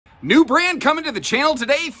New brand coming to the channel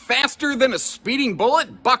today, faster than a speeding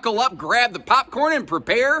bullet. Buckle up, grab the popcorn, and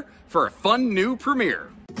prepare for a fun new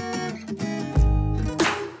premiere.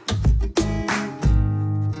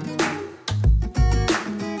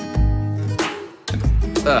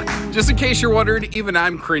 Just in case you're wondering, even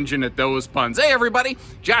I'm cringing at those puns. Hey everybody,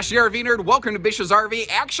 Josh the RV Nerd, welcome to Bish's RV.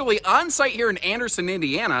 Actually on site here in Anderson,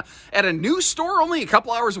 Indiana, at a new store only a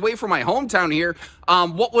couple hours away from my hometown here.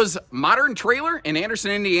 What was Modern Trailer in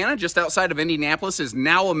Anderson, Indiana, just outside of Indianapolis, is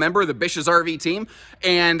now a member of the Bish's RV team.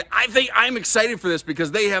 And I think I'm excited for this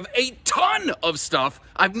because they have a ton of stuff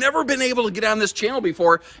I've never been able to get on this channel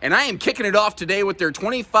before. And I am kicking it off today with their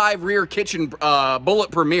 25 rear kitchen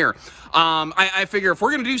bullet premiere. I figure if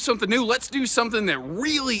we're going to do something new, let's do something that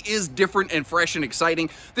really is different and fresh and exciting.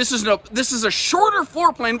 This is a shorter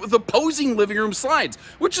floor plan with opposing living room slides,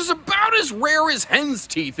 which is about as rare as hen's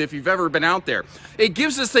teeth if you've ever been out there. It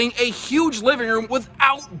gives this thing a huge living room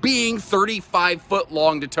without being 35 foot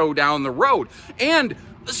long to tow down the road. And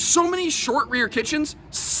so many short rear kitchens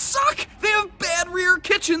suck. They have bad rear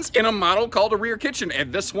kitchens in a model called a rear kitchen,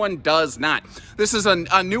 and this one does not. This is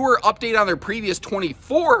a newer update on their previous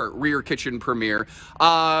 24 rear kitchen premiere.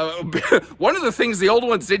 One of the things the old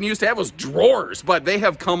ones didn't used to have was drawers, but they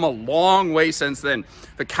have come a long way since then.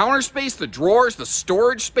 The counter space, the drawers, the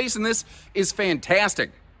storage space in this is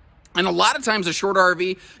fantastic. And a lot of times a short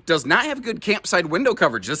RV does not have good campsite window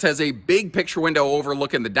coverage. This has a big picture window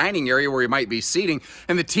overlooking the dining area where you might be seating,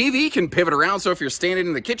 and the TV can pivot around. So if you're standing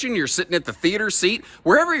in the kitchen, you're sitting at the theater seat,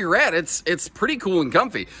 wherever you're at, it's pretty cool and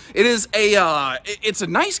comfy. It is it's a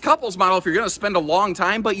nice couples model if you're going to spend a long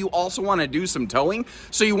time, but you also want to do some towing.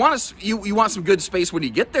 So you want some good space when you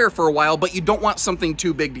get there for a while, but you don't want something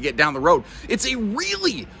too big to get down the road. It's a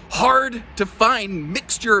really hard to find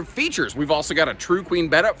mixture of features. We've also got a True Queen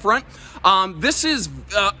bed up front. This is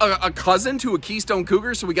a cousin to a Keystone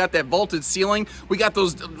Cougar, so we got that vaulted ceiling. We got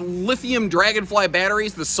those lithium Dragonfly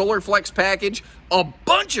batteries, the Solar Flex package, a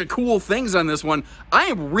bunch of cool things on this one. I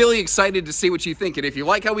am really excited to see what you think, and if you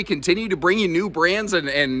like how we continue to bring you new brands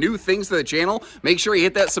and new things to the channel, make sure you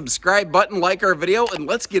hit that subscribe button, like our video, and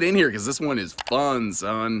let's get in here because this one is fun,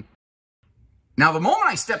 son. Now, the moment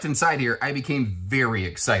I stepped inside here, I became very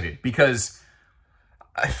excited because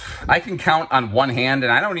I can count on one hand,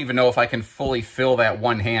 and I don't even know if I can fully fill that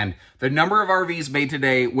one hand, the number of RVs made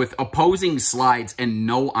today with opposing slides and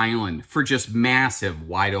no island for just massive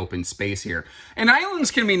wide open space here. And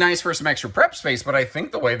islands can be nice for some extra prep space, but I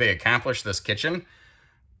think the way they accomplished this kitchen,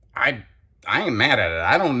 I ain't mad at it.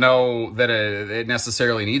 I don't know that it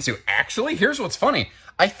necessarily needs to. Actually, here's what's funny.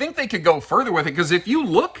 I think they could go further with it because if you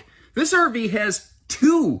look, this RV has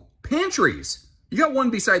two pantries. You got one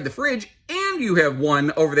beside the fridge, and you have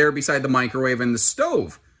one over there beside the microwave and the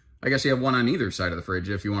stove. I guess you have one on either side of the fridge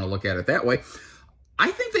if you want to look at it that way.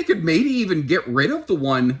 I think they could maybe even get rid of the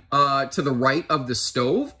one to the right of the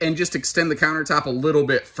stove and just extend the countertop a little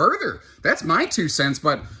bit further. That's my 2 cents,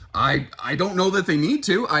 but I don't know that they need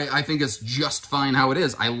to. I think it's just fine how it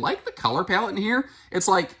is. I like the color palette in here. It's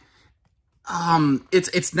like,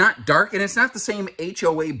 it's not dark, and it's not the same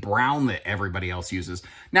HOA brown that everybody else uses.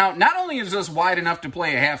 Now, not only is this wide enough to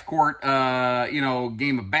play a half-court,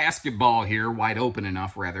 game of basketball here, wide open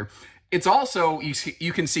enough, rather, it's also,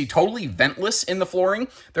 you can see totally ventless in the flooring.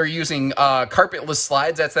 They're using carpetless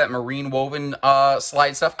slides. That's that marine woven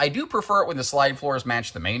slide stuff. I do prefer it when the slide floors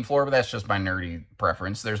match the main floor, but that's just my nerdy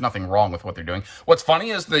preference. There's nothing wrong with what they're doing. What's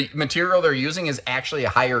funny is the material they're using is actually a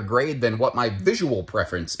higher grade than what my visual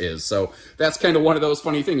preference is. So that's kind of one of those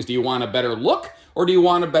funny things. Do you want a better look, or do you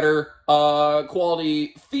want a better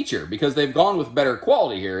quality feature? Because they've gone with better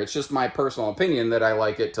quality here. It's just my personal opinion that I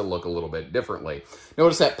like it to look a little bit differently.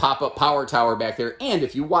 Notice that pop-up power tower back there. And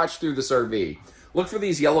if you watch through this RV, look for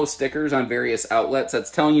these yellow stickers on various outlets.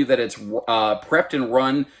 That's telling you that it's prepped and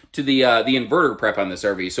run to the inverter prep on this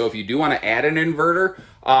RV. So if you do want to add an inverter,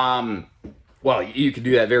 well, you can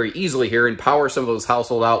do that very easily here and power some of those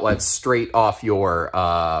household outlets straight off your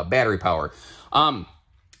battery power.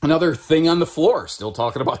 Another thing on the floor, still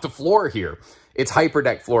talking about the floor here. It's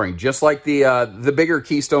hyperdeck flooring, just like the bigger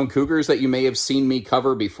Keystone Cougars that you may have seen me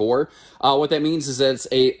cover before. What that means is that it's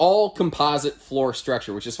a all-composite floor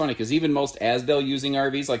structure, which is funny because even most Asdale-using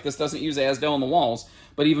RVs, like this doesn't use Asdale in the walls,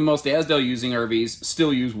 but even most Asdale-using RVs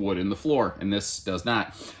still use wood in the floor, and this does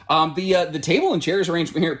not. The table and chairs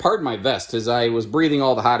arrangement here, pardon my vest, as I was breathing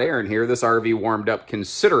all the hot air in here, this RV warmed up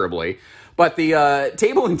considerably. But the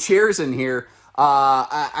table and chairs in here,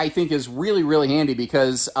 I think is really, really handy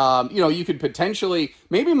because, you could potentially,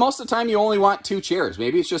 maybe most of the time you only want 2 chairs.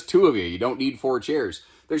 Maybe it's just 2 of you. You don't need 4 chairs.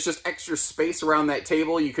 There's just extra space around that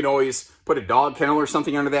table. You can always put a dog kennel or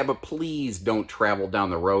something under that, but please don't travel down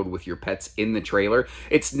the road with your pets in the trailer.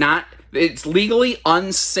 It's legally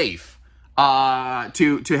unsafe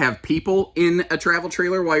to have people in a travel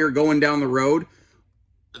trailer while you're going down the road.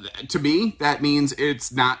 To me, that means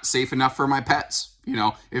it's not safe enough for my pets. You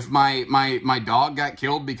know, if my dog got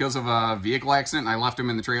killed because of a vehicle accident and I left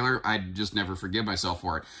him in the trailer, I'd just never forgive myself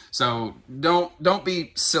for it. So don't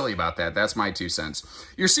be silly about that. That's my 2 cents.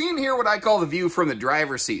 You're seeing here what I call the view from the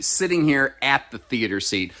driver's seat, sitting here at the theater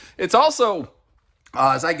seat. It's also,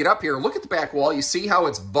 as I get up here, look at the back wall. You see how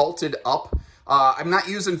it's vaulted up? I'm not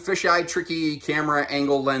using fisheye tricky camera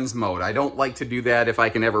angle lens mode. I don't like to do that if I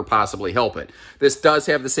can ever possibly help it. This does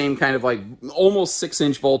have the same kind of like almost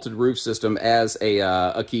 6-inch vaulted roof system as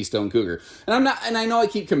a Keystone Cougar. And I know I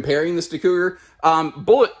keep comparing this to Cougar.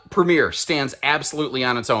 Bullet Premier stands absolutely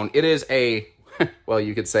on its own. It is a, well,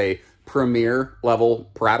 you could say premier level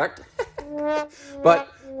product. But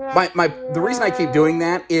the reason I keep doing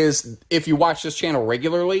that is if you watch this channel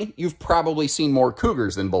regularly, you've probably seen more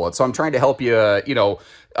Cougars than Bullets. So I'm trying to help you,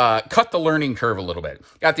 cut the learning curve a little bit.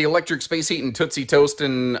 Got the electric space heat and Tootsie Toast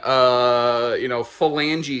and,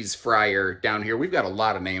 phalanges fryer down here. We've got a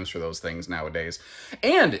lot of names for those things nowadays.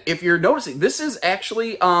 And if you're noticing, this is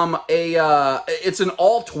actually it's an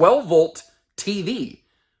all 12-volt TV.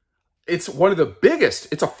 It's one of the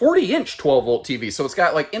biggest. It's a 40-inch 12-volt TV, so it's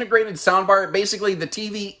got like integrated soundbar. Basically, the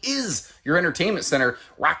TV is your entertainment center.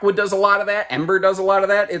 Rockwood does a lot of that. Ember does a lot of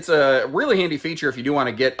that. It's a really handy feature if you do want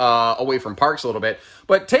to get away from parks a little bit.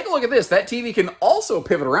 But take a look at this. That TV can also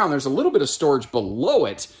pivot around. There's a little bit of storage below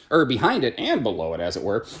it, or behind it and below it, as it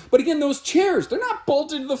were. But again, those chairs, they're not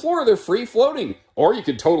bolted to the floor. They're free-floating. Or you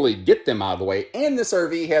could totally get them out of the way. And this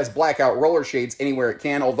RV has blackout roller shades anywhere it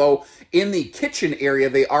can, although in the kitchen area,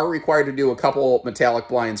 they are required to do a couple metallic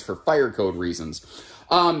blinds for fire code reasons.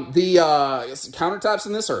 The countertops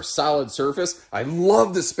in this are a solid surface. I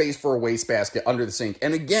love the space for a wastebasket under the sink.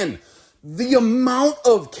 And again, the amount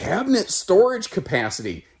of cabinet storage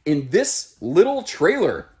capacity in this little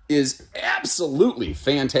trailer is absolutely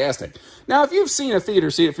fantastic. Now, if you've seen a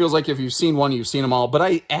theater seat, it feels like if you've seen one, you've seen them all. But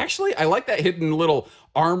I like that hidden little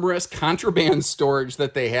armrest contraband storage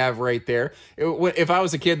that they have right there. If I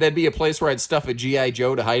was a kid, that'd be a place where I'd stuff a G.I.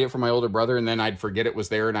 Joe to hide it from my older brother, and then I'd forget it was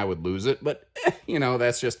there and I would lose it. But,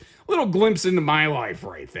 that's just a little glimpse into my life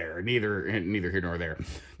right there. Neither here nor there.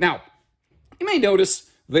 Now, you may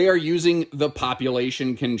notice they are using the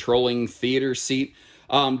population controlling theater seat.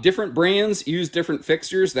 Different brands use different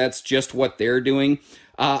fixtures. That's just what they're doing.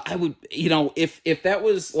 I would, if that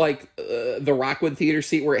was like the Rockwood theater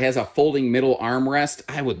seat where it has a folding middle armrest,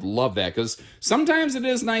 I would love that, because sometimes it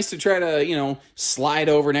is nice to try to, slide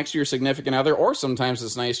over next to your significant other, or sometimes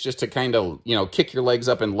it's nice just to kind of, kick your legs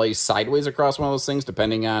up and lay sideways across one of those things,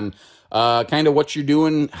 depending on kind of what you're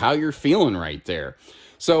doing, how you're feeling right there.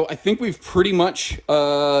 So I think we've pretty much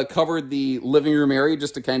covered the living room area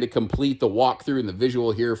just to kind of complete the walkthrough and the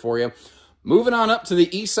visual here for you. Moving on up to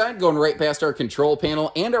the east side, going right past our control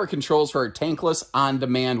panel and our controls for our tankless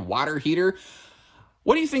on-demand water heater.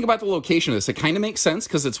 What do you think about the location of this? It kind of makes sense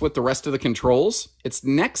because it's with the rest of the controls. It's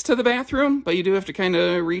next to the bathroom, but you do have to kind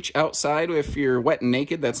of reach outside if you're wet and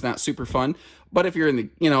naked. That's not super fun. But if you're in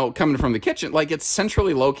the, coming from the kitchen, like, it's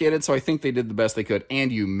centrally located, so I think they did the best they could.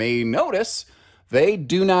 And you may notice they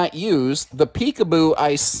do not use the peekaboo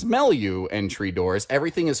I smell you entry doors.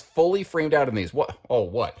 Everything is fully framed out in these. What? Oh,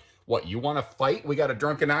 what? What, you want to fight? We got a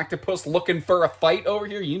drunken octopus looking for a fight over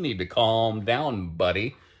here? You need to calm down,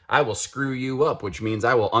 buddy. I will screw you up, which means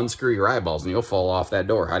I will unscrew your eyeballs and you'll fall off that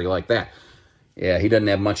door. How do you like that? Yeah, he doesn't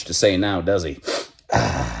have much to say now, does he?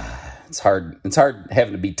 It's hard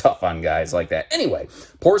having to be tough on guys like that. Anyway,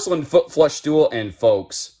 porcelain foot flush stool, and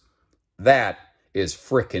folks, that is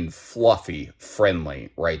frickin' fluffy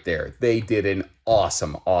friendly right there. They did an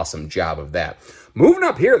awesome, awesome job of that. Moving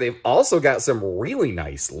up here, they've also got some really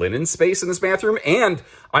nice linen space in this bathroom, and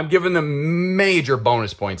I'm giving them major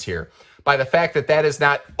bonus points here by the fact that that is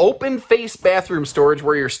not open-face bathroom storage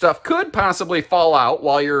where your stuff could possibly fall out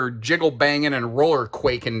while you're jiggle banging and roller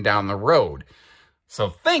quaking down the road. So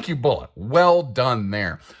thank you, Bullet. Well done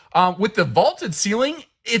there. With the vaulted ceiling,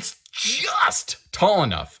 it's just tall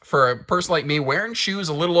enough for a person like me wearing shoes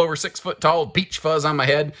a little over 6 foot tall, peach fuzz on my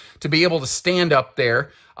head, to be able to stand up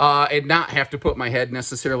there and not have to put my head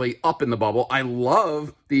necessarily up in the bubble. I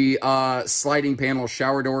love the sliding panel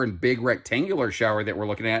shower door and big rectangular shower that we're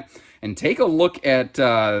looking at. And take a look at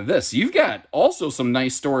this. You've got also some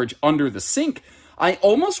nice storage under the sink. I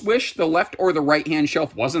almost wish the left or the right-hand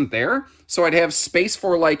shelf wasn't there, so I'd have space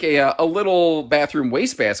for like a little bathroom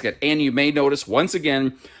wastebasket. And you may notice, once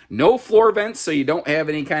again, no floor vents, so you don't have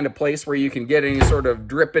any kind of place where you can get any sort of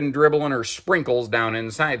dripping, dribbling, or sprinkles down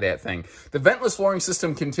inside that thing. The ventless flooring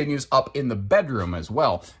system continues up in the bedroom as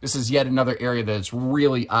well. This is yet another area that's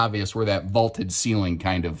really obvious where that vaulted ceiling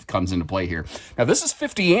kind of comes into play here. Now, this is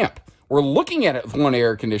 50 amp. We're looking at it with one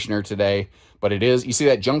air conditioner today, but it is, you see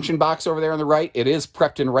that junction box over there on the right? It is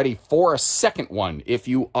prepped and ready for a second one if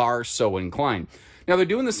you are so inclined. Now, they're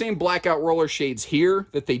doing the same blackout roller shades here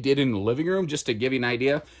that they did in the living room, just to give you an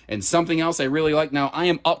idea. And something else I really like, now I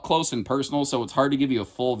am up close and personal, so it's hard to give you a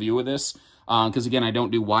full view of this, because again, I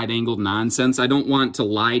don't do wide-angled nonsense. I don't want to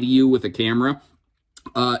lie to you with a camera.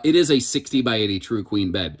 It is a 60 by 80 True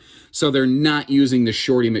Queen bed. So they're not using the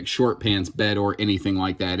Shorty McShortpants bed or anything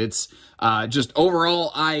like that. It's just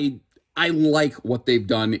overall, I like what they've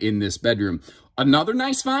done in this bedroom. Another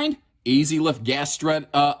nice find, easy lift gas strut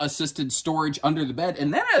assisted storage under the bed.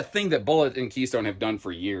 And that's a thing that Bullet and Keystone have done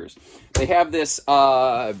for years. They have this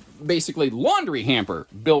basically laundry hamper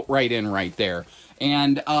built right in right there.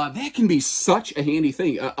 And that can be such a handy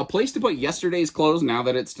thing. A place to put yesterday's clothes now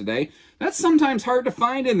that it's today. That's sometimes hard to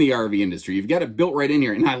find in the RV industry. You've got it built right in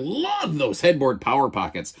here. And I love those headboard power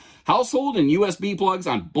pockets. Household and USB plugs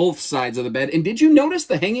on both sides of the bed. And did you notice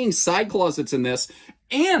the hanging side closets in this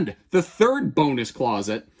and the third bonus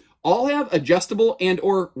closet all have adjustable and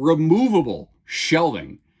or removable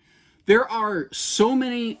shelving? There are so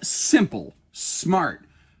many simple, smart,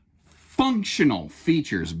 functional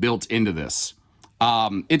features built into this.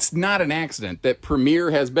 It's not an accident that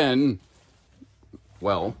Premier has been,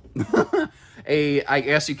 well, I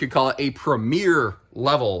guess you could call it a premier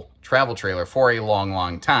level travel trailer for a long,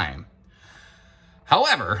 long time.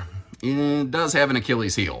 However, it does have an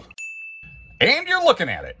Achilles heel. And you're looking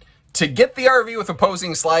at it. To get the RV with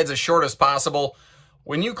opposing slides as short as possible,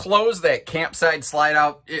 when you close that campsite slide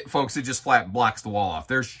out, folks, it just flat blocks the wall off.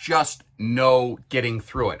 There's just no getting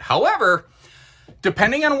through it. However,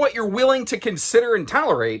 depending on what you're willing to consider and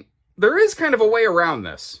tolerate, there is kind of a way around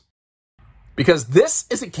this. Because this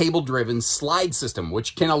is a cable-driven slide system,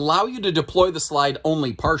 which can allow you to deploy the slide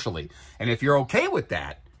only partially. And if you're okay with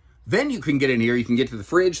that, then you can get in here, you can get to the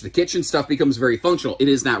fridge, the kitchen, stuff becomes very functional. It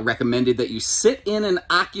is not recommended that you sit in and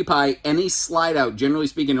occupy any slide out, generally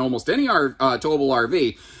speaking, in almost any towable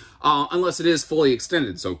RV, unless it is fully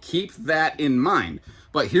extended. So keep that in mind.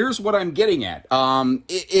 But here's what I'm getting at.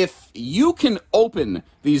 If you can open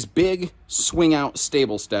these big swing out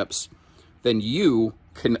stable steps, then you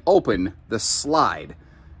can open the slide,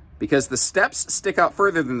 because the steps stick out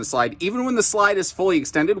further than the slide, even when the slide is fully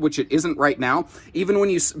extended, which it isn't right now,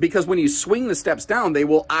 because when you swing the steps down, they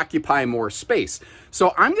will occupy more space.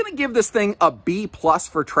 So I'm going to give this thing a B+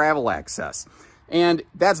 for travel access. And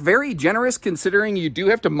that's very generous considering you do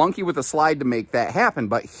have to monkey with a slide to make that happen.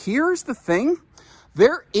 But here's the thing.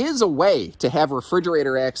 There is a way to have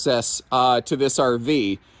refrigerator access to this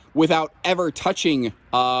RV without ever touching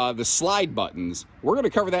the slide buttons. We're going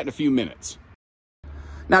to cover that in a few minutes.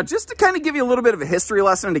 Now, just to kind of give you a little bit of a history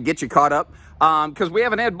lesson to get you caught up, because we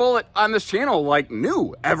haven't had Bullet on this channel like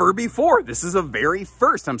new ever before. This is a very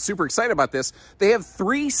first. I'm super excited about this. They have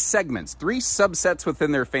 3 segments, 3 subsets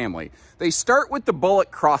within their family. They start with the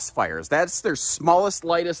Bullet Crossfires. That's their smallest,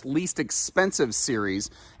 lightest, least expensive series.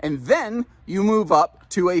 And then you move up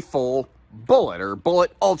to a full Bullet, or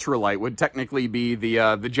Bullet Ultralight would technically be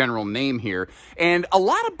the general name here. And a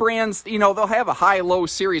lot of brands, you know, they'll have a high-low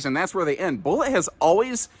series, and that's where they end. Bullet has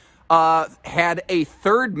always had a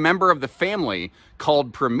third member of the family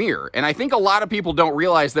called Premier. And I think a lot of people don't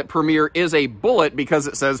realize that Premier is a Bullet because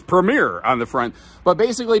it says Premier on the front, but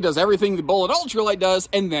basically does everything the Bullet Ultralight does,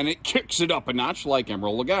 and then it kicks it up a notch like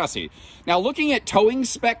Emerald Lagasse. Now, looking at towing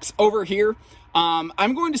specs over here,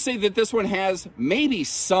 I'm going to say that this one has maybe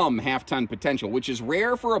some half-ton potential, which is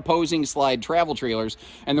rare for opposing slide travel trailers.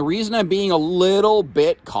 And the reason I'm being a little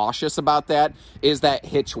bit cautious about that is that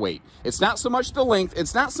hitch weight. It's not so much the length,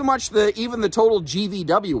 it's not so much even the total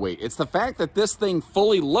GVW weight. It's the fact that this thing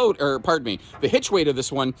the hitch weight of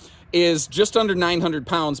this one is just under 900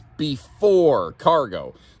 pounds before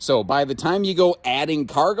cargo. So by the time you go adding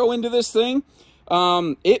cargo into this thing,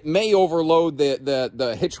 it may overload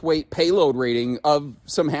the hitch weight payload rating of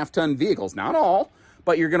some half-ton vehicles. Not all,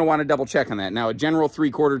 but you're going to want to double check on that. Now, a general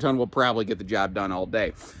 3/4 ton will probably get the job done all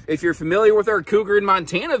day. If you're familiar with our Cougar in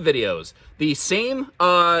Montana videos, the same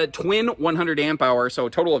twin 100 amp hour, so a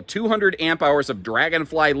total of 200 amp hours of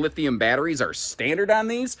Dragonfly lithium batteries are standard on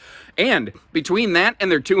these. And between that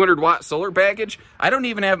and their 200 watt solar package, I don't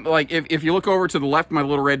even have, like, if you look over to the left, my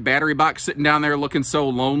little red battery box sitting down there looking so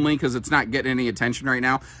lonely because it's not getting any attention right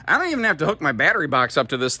now. I don't even have to hook my battery box up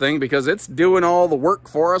to this thing because it's doing all the work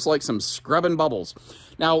for us like some scrubbing bubbles.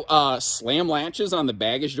 Now, slam latches on the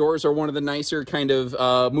baggage doors are one of the nicer kind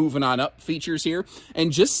of moving on up features here.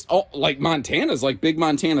 And just like Montana's, like big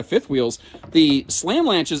Montana fifth wheels, the slam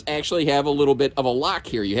latches actually have a little bit of a lock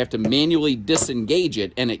here. You have to manually disengage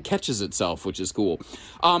it and it catches itself, which is cool.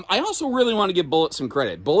 I also really want to give Bullitt some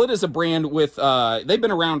credit. Bullitt is a brand with, they've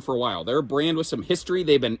been around for a while. They're a brand with some history.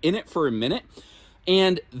 They've been in it for a minute.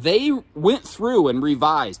 And they went through and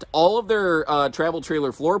revised all of their travel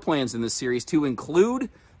trailer floor plans in this series to include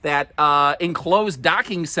that enclosed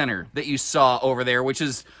docking center that you saw over there, which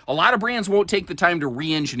is a lot of brands won't take the time to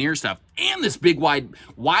re-engineer stuff. And this big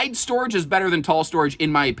wide storage is better than tall storage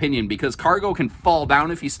in my opinion, because cargo can fall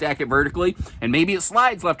down if you stack it vertically, and maybe it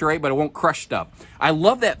slides left to right, but it won't crush stuff. I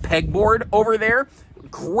love that pegboard over there.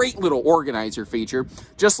 Great little organizer feature.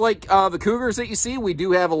 Just like the Cougars that you see, we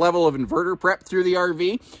do have a level of inverter prep through the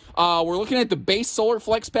RV. We're looking at the base Solar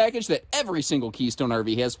Flex package that every single Keystone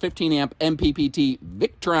RV has. 15 amp MPPT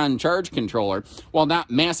Victron charge controller. While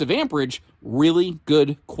not massive amperage, really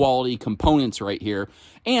good quality components right here.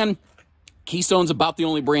 And Keystone's about the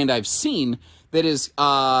only brand I've seen that is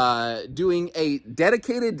doing a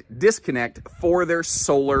dedicated disconnect for their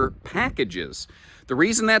solar packages. The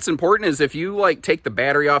reason that's important is if you like take the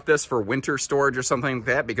battery off this for winter storage or something like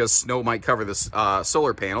that, because snow might cover this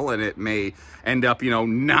solar panel and it may end up, you know,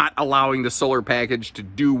 not allowing the solar package to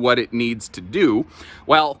do what it needs to do.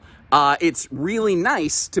 Well, it's really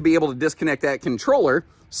nice to be able to disconnect that controller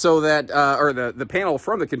so that, or the panel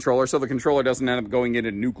from the controller, so the controller doesn't end up going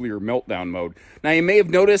into nuclear meltdown mode. Now, you may have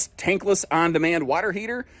noticed tankless on-demand water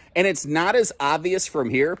heater, and it's not as obvious from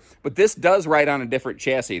here, but this does ride on a different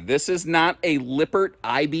chassis. This is not a Lippert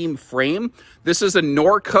I-beam frame. This is a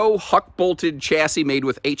Norco huck-bolted chassis made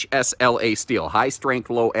with HSLA steel, high-strength,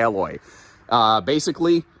 low alloy.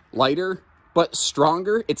 Basically, lighter, but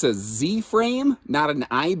stronger. It's a Z-frame, not an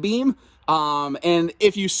I-beam. And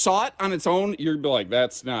if you saw it on its own, you'd be like,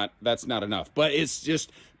 that's not enough. But it's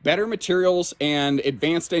just better materials and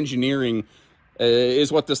advanced engineering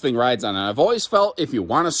is what this thing rides on. And I've always felt if you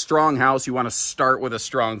want a strong house, you want to start with a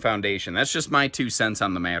strong foundation. That's just my 2 cents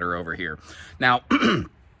on the matter over here. Now,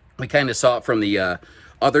 we kind of saw it from the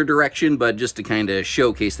other direction, but just to kind of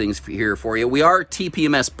showcase things here for you, we are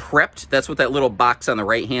TPMS prepped. That's what that little box on the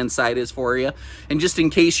right-hand side is for you. And just in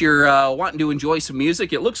case you're wanting to enjoy some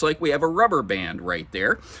music, it looks like we have a rubber band right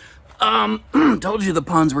there. Told you the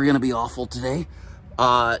puns were going to be awful today.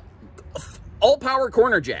 All-power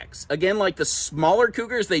corner jacks. Again, like the smaller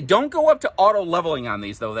Cougars, they don't go up to auto leveling on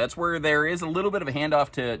these, though. That's where there is a little bit of a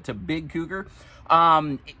handoff to big Cougar.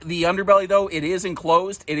 The underbelly, though, it is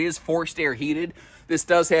enclosed. It is forced air heated. This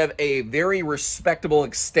does have a very respectable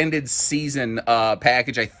extended season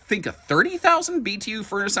package. I think a 30,000 BTU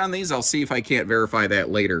furnace on these. I'll see if I can't verify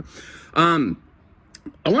that later. I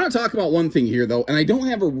want to talk about one thing here, though, and I don't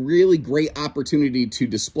have a really great opportunity to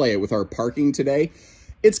display it with our parking today.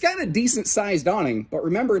 It's got a decent-sized awning, but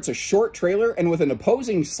remember, it's a short trailer, and with an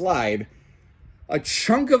opposing slide, a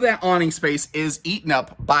chunk of that awning space is eaten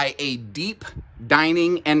up by a deep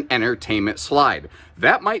dining and entertainment slide.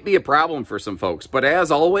 That might be a problem for some folks, but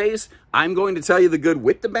as always, I'm going to tell you the good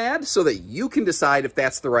with the bad so that you can decide if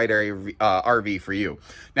that's the right RV for you.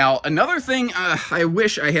 Now, another thing I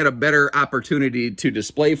wish I had a better opportunity to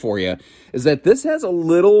display for you is that this has a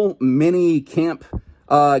little mini camp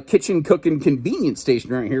kitchen cooking convenience station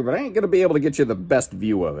right here, but I ain't going to be able to get you the best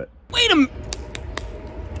view of it. Wait a minute.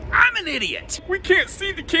 I'm an idiot. We can't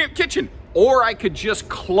see the camp kitchen. Or I could just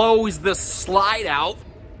close the slide out.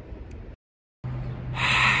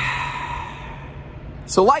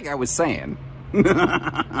 So like I was saying,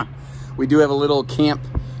 we do have a little camp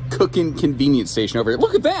cooking convenience station over here.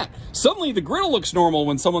 Look at that. Suddenly the grill looks normal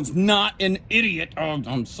when someone's not an idiot. Oh,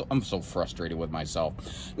 I'm so frustrated with myself.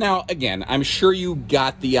 Now, again, I'm sure you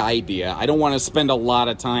got the idea. I don't want to spend a lot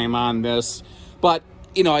of time on this, but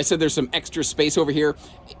you know, I said there's some extra space over here.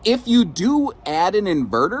 If you do add an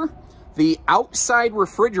inverter, the outside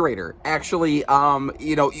refrigerator actually,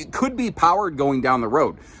 you know, it could be powered going down the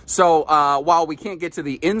road. So while we can't get to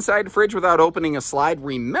the inside fridge without opening a slide,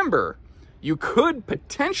 remember, you could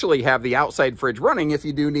potentially have the outside fridge running if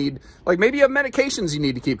you do need, like maybe you have medications you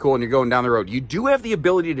need to keep cool and you're going down the road. You do have the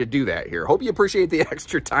ability to do that here. Hope you appreciate the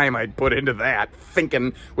extra time I'd put into that,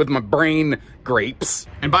 thinking with my brain grapes.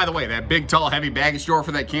 And by the way, that big, tall, heavy baggage door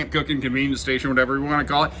for that camp cooking convenience station, whatever you want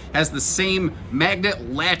to call it, has the same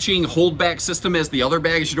magnet latching holdback system as the other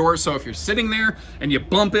baggage doors. So if you're sitting there and you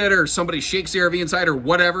bump it or somebody shakes the RV inside or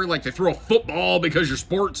whatever, like they throw a football because your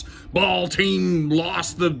sports ball team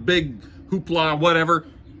lost the big hoopla, whatever,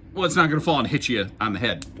 well, it's not going to fall and hit you on the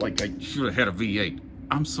head like I should have had a V8.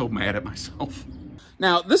 I'm so mad at myself.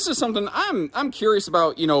 Now, this is something I'm curious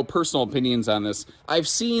about, you know, personal opinions on this. I've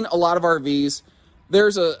seen a lot of RVs.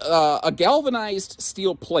 There's a galvanized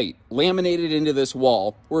steel plate laminated into this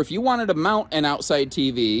wall where if you wanted to mount an outside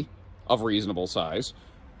TV of reasonable size,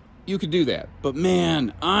 you could do that. But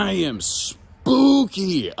man, I am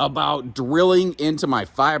spooky about drilling into my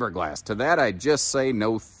fiberglass. To that, I just say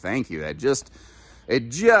no thank you. It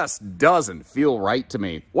just doesn't feel right to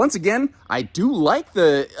me. Once again, I do like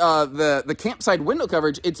the campsite window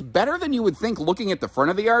coverage. It's better than you would think looking at the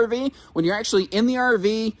front of the RV. When you're actually in the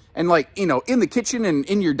RV and, like, you know, in the kitchen and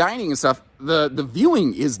in your dining and stuff, the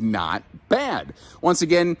viewing is not bad. Once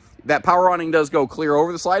again, that power awning does go clear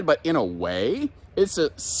over the slide, but in a way, it's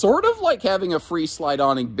sort of like having a free slide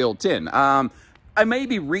awning built in. I may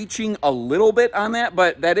be reaching a little bit on that,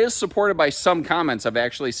 but that is supported by some comments I've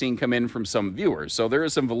actually seen come in from some viewers, so there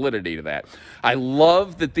is some validity to that. I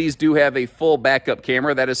love that these do have a full backup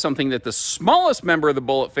camera. That is something that the smallest member of the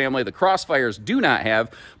Bullet family, the Crossfires, do not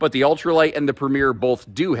have, but the Ultralight and the Premier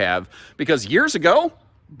both do have, because years ago,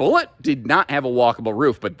 Bullet did not have a walkable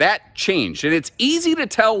roof, but that changed, and it's easy to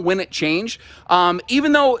tell when it changed.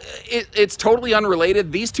 Even though it's totally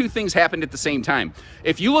unrelated, these two things happened at the same time.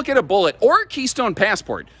 If you look at a Bullet or a Keystone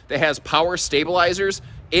Passport that has power stabilizers,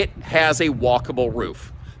 it has a walkable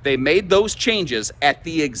roof. They made those changes at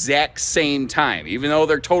the exact same time, even though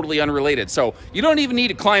they're totally unrelated. So you don't even need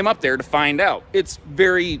to climb up there to find out. It's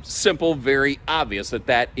very simple, very obvious that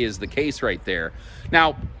that is the case right there.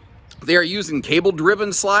 Now, they are using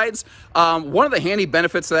cable-driven slides. One of the handy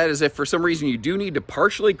benefits of that is if for some reason you do need to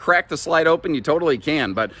partially crack the slide open, you totally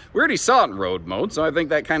can. But we already saw it in road mode, so I think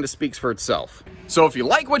that kind of speaks for itself. So if you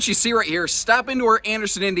like what you see right here, stop into our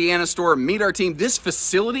Anderson, Indiana store, meet our team. This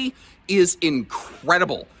facility is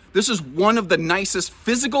incredible. This is one of the nicest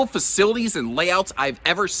physical facilities and layouts I've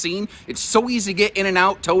ever seen. It's so easy to get in and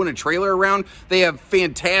out, towing a trailer around. They have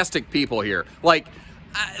fantastic people here. Like,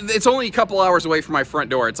 it's only a couple hours away from my front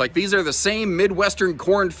door. It's like, these are the same Midwestern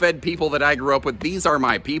corn-fed people that I grew up with. These are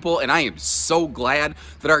my people, and I am so glad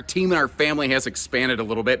that our team and our family has expanded a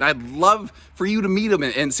little bit. And I'd love for you to meet them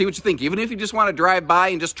and see what you think, even if you just want to drive by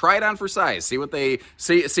and just try it on for size. See what they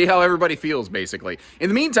see how everybody feels, basically. In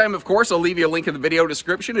the meantime, of course, I'll leave you a link in the video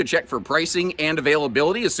description to check for pricing and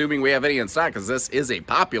availability, assuming we have any in stock, because this is a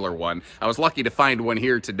popular one. I was lucky to find one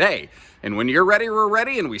here today. And when you're ready, we're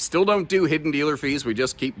ready, and we still don't do hidden dealer fees. We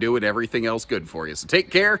just keep doing everything else good for you. So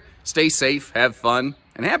take care, stay safe, have fun,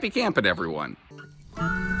 and happy camping, everyone.